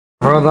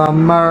For the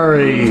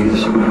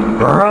Murray's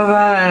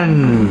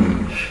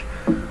revenge!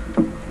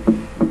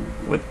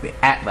 With the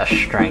Atlas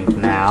strength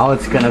now,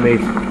 it's gonna be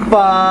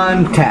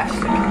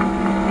fantastic.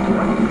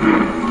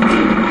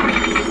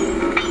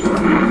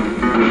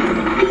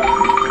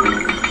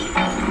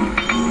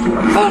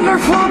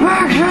 Thunderflop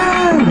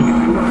action!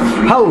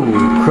 Ho!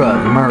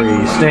 Crud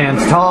Murray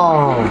stands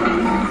tall.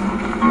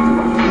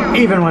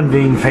 Even when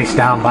being faced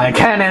down by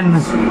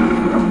cannons,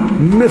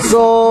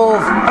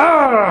 missiles.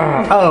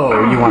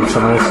 Oh, you want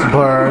some of this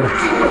bird?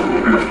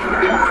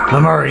 The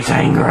Murray's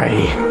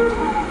angry.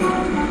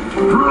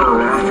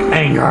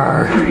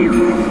 Anger.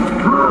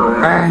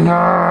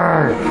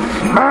 Anger.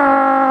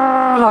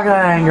 Look at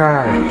that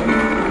anger.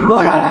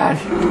 Look at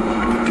it.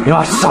 You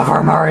must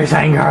suffer Murray's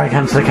anger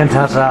against the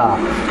Contessa.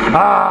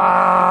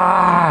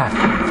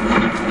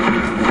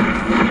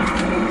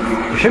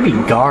 There should be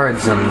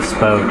guards on this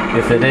boat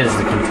if it is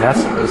the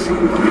Contessa's.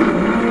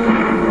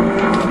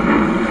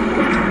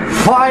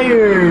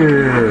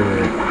 Fire!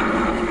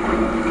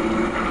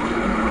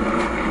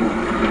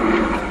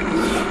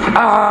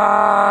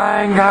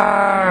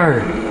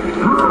 Anger!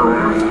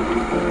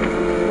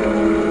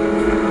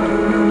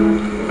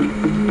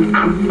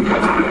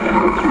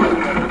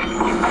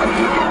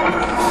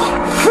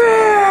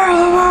 Fear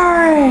the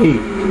Murray!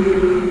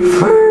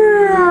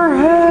 Fear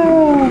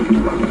him!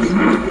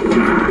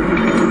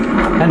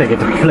 And I get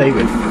to play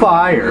with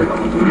fire.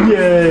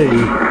 Yay!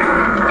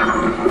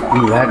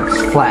 Ooh,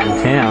 that's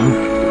flattened him.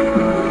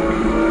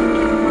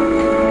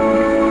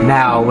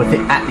 Now, with the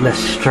Atlas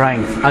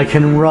strength, I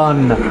can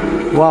run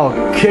while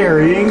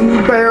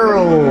carrying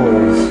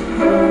barrels.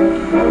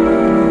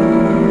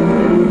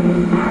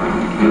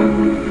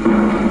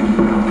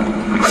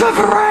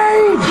 Suffer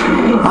rage!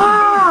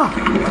 Ah!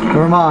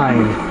 Never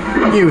mind.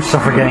 You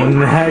suffer getting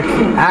the heck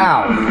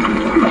out.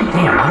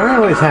 Damn, I don't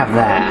always have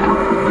that.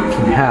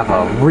 Can have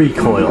a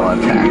recoil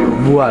attack or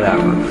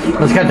whatever.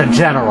 Let's get the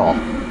general.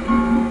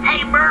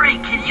 Hey, Murray,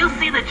 can you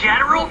see the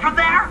general from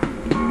there?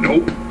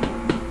 Nope.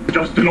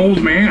 Just an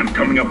old man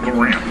coming up the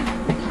ramp.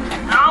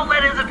 Don't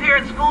let his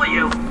appearance fool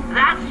you.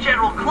 That's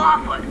General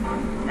Clawfoot,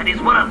 and he's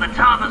one of the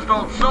toughest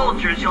old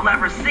soldiers you'll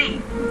ever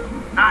see.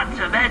 Not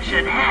to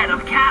mention head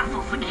of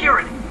castle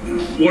security.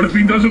 What if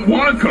he doesn't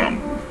want to come?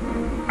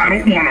 I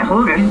don't want to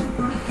hurt him.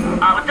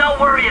 Oh, don't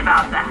worry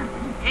about that.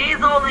 He's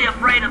only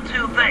afraid of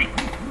two things.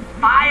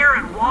 Fire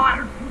and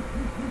water.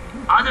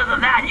 Other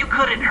than that, you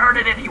couldn't hurt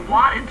him if you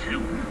wanted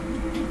to.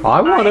 I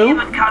want to. He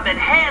would come in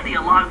handy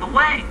along the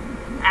way.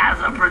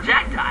 As a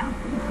projectile.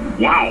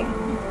 Wow,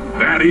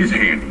 that is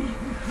handy.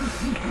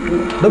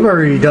 The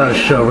Murray does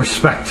show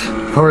respect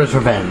for his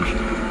revenge.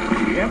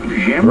 Yep.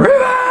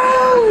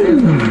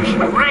 Revenge!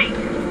 Great!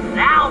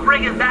 Now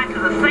bring it back to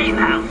the safe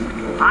house.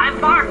 I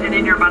marked it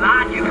in your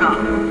binocular.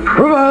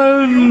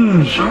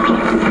 Revenge!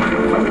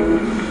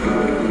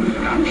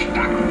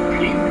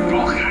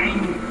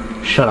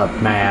 Shut up,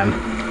 man.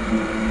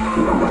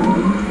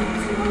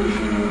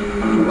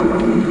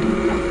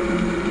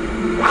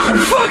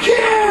 Fuck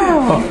you!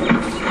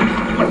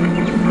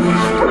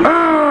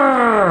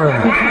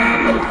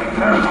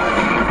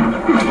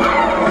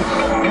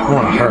 I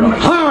want to hurt him.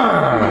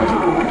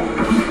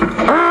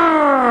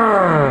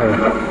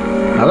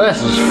 Now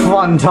this is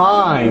fun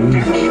time.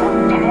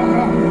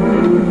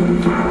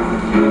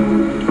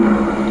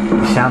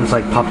 He sounds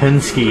like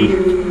Popinski.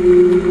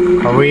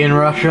 Are we in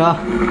Russia?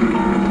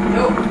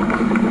 Nope.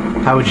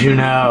 How would you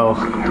know?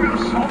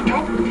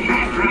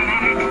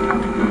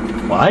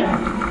 What?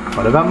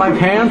 What about my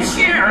pants?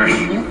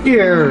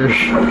 Ears.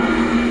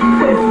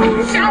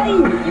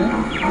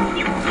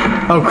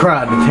 Oh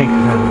crud, the tank.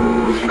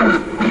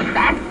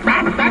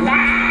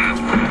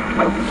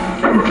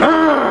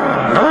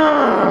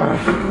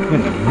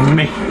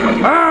 Me.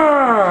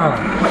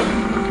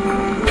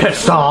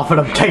 Pissed off and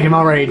I'm taking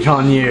my rage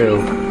on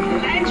you.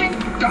 Magic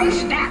don't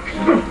stack.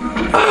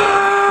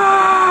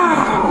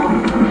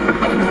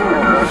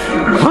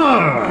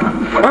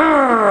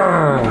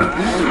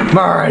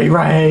 Murray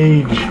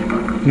rage.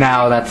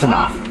 Now that's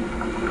enough.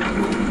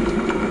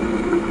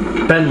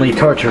 Bentley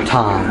torture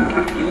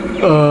time.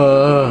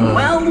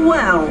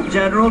 Well,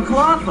 General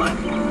Clawfoot.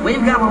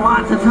 We've got a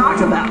lot to talk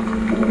about.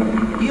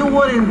 You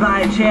wouldn't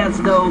by chance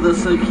know the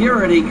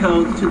security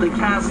codes to the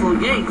castle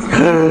gates.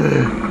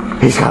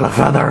 He's got a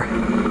feather.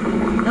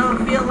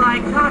 Don't feel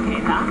like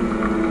talking, huh?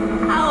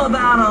 How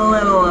about a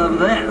little of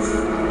this?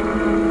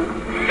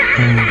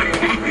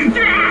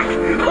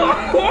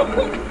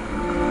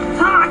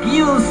 Talk,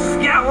 you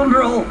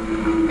scoundrel!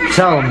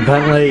 Tell him,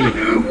 Bentley.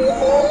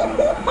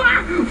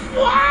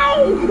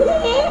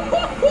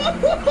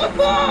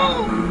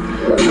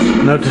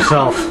 Note to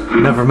self,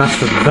 never mess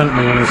with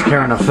Bentley when he's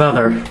carrying a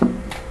feather.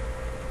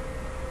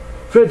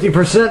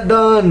 50%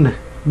 done.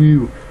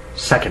 You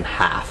second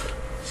half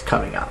is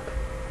coming up.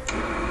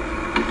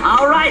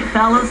 Alright,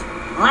 fellas.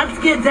 Let's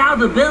get down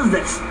to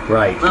business.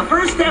 Right. The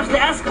first steps to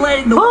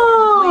escalating the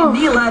war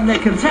between Neela and the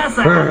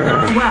Contessa have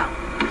gone well.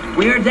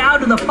 We're down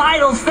to the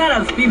final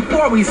setups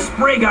before we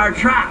spring our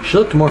trap. She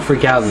looked more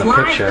freaked out in the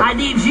Sly, picture. I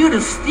need you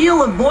to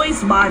steal a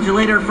voice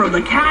modulator from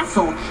the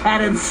castle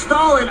and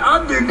install it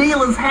under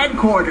Neela's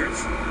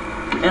headquarters.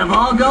 If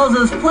all goes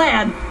as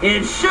planned,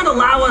 it should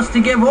allow us to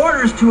give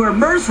orders to her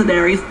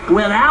mercenaries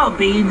without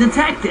being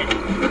detected.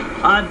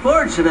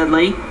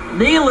 Unfortunately,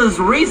 Neela's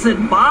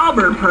recent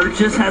bomber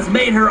purchase has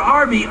made her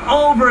army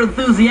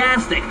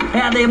over-enthusiastic,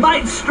 and they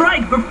might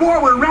strike before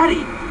we're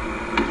ready.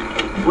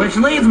 Which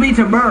leads me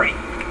to Murry.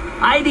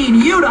 I need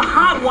you to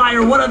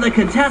hotwire one of the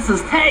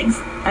Contessa's tanks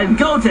and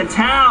go to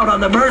town on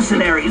the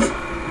mercenaries.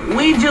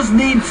 We just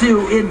need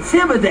to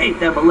intimidate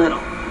them a little.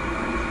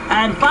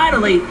 And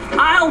finally,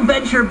 I'll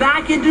venture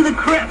back into the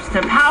crypts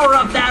to power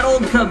up that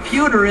old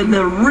computer in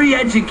the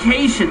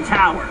re-education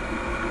tower.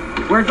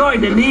 We're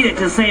going to need it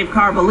to save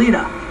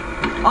Carmelita.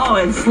 Oh,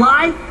 and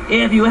Sly,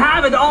 if you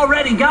haven't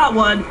already got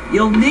one,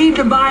 you'll need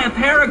to buy a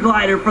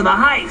paraglider for the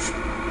heist.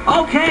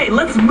 Okay,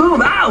 let's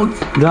move out!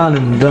 Done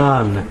and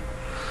done.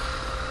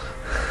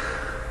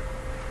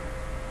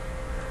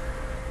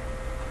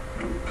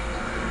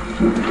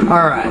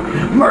 Alright,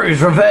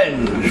 Murray's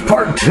Revenge,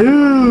 Part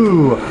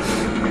 2!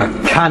 A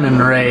cannon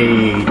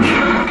rage.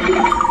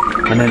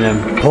 And an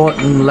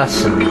important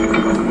lesson.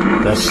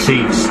 The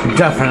seats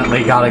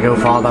definitely gotta go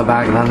farther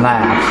back than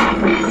that.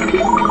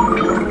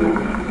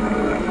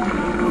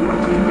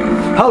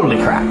 Holy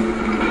crap.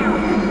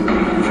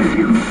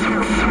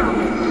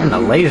 And the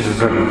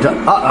lasers are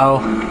uh-oh.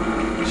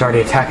 He's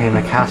already attacking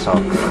the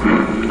castle.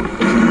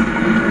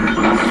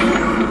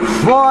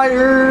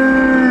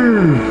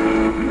 Fire!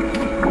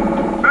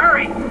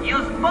 Murry,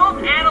 use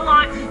both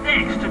analog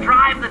sticks to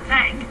drive the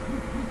tank.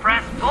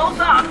 Press both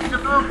up to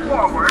move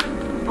forward,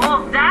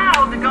 both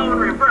down to go in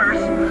reverse,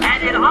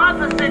 and in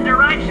opposite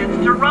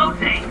directions to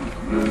rotate.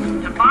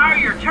 To fire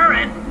your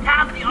turret,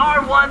 tap the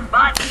R1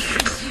 button.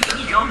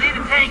 You'll need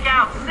to take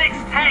out 6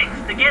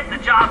 tanks to get the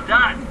job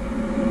done.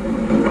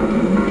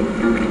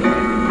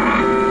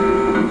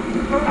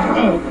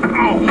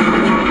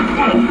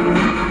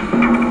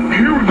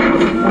 Here we go.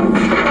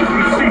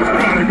 The seat's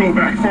gotta go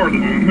back farther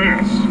than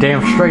this.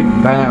 Damn straight,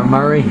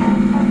 Murray.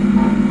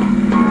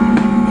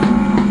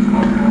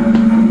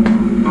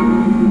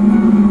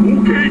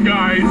 Okay,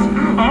 guys,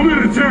 I'm in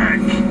a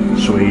tank.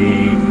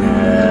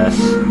 Sweetness.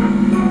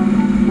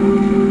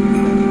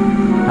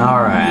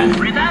 Alright.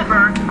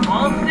 Remember,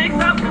 both sticks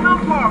up to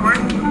move forward,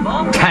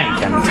 both Tank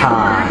down and to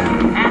time.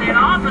 reverse, and in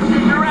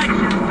opposite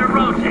directions to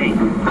rotate.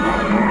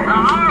 The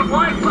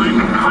R1 button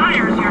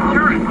fires your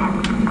turret.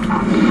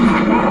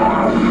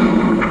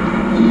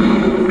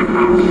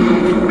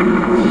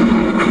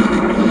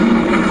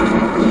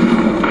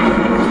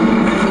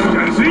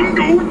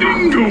 Zingo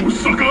dingo,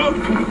 sucker!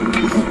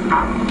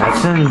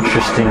 That's an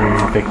interesting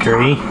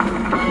victory.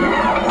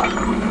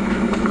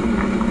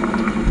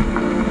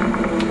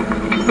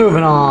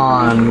 Moving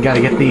on.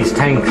 Gotta get these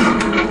tanks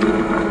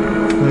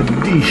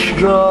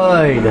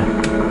destroyed.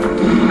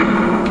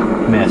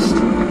 Missed.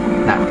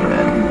 Not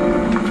good.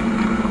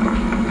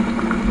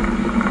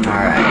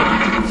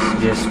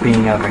 Alright. Just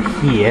being over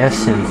here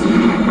since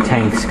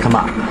tanks come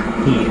up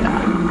here.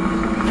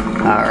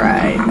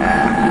 Alright.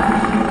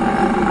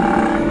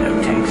 No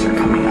tanks are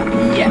coming up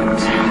yet.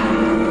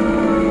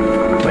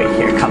 Wait,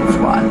 here comes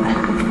one.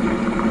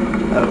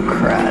 Oh,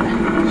 crud.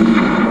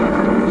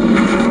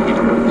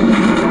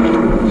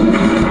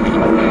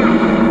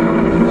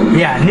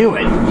 Yeah, I knew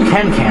it. You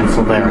can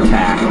cancel their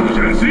attack.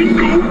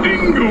 Zingo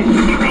dingo,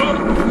 sucker!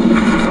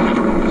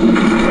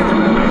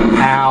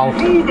 Ow.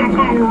 Hold the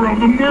power of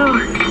the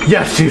Murry!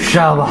 Yes, you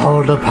shall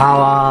behold the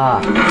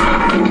power.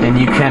 And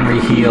you can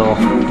re-heal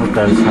with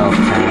those health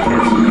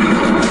tankers.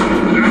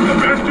 That's the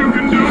best you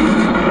can do?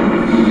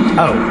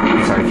 Oh,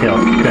 he's already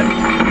killed. Good.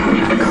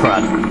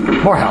 Crud.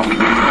 More health.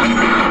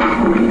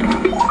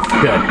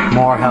 Good.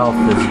 More health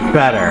is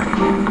better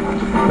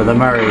for the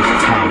Murray's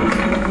tank.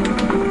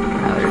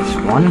 Now there's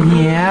one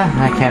here.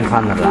 I can't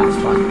find the last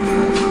one.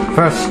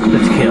 First,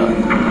 let's kill it.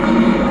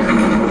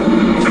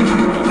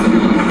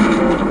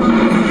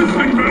 This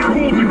thing better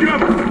hold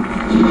together!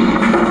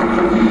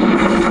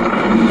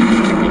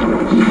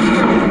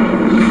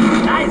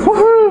 Nice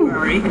Woohoo! work,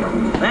 Murray.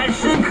 That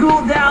should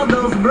cool down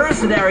those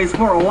mercenaries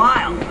for a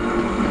while.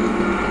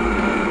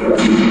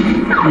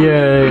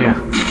 Yay.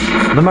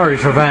 The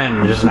Murray's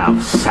Revenge is now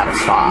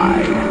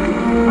satisfied.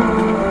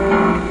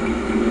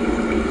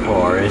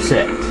 Or is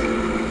it?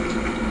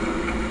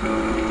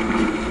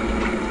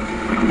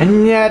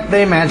 And yet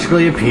they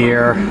magically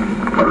appear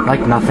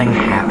like nothing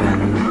happened.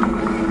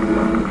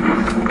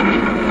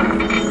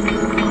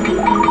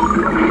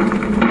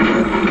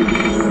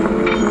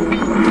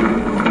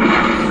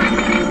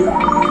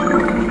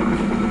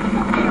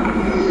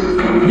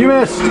 You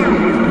missed!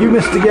 You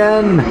missed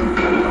again!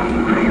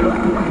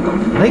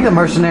 I think the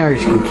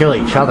mercenaries can kill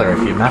each other if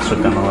you mess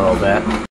with them a little bit.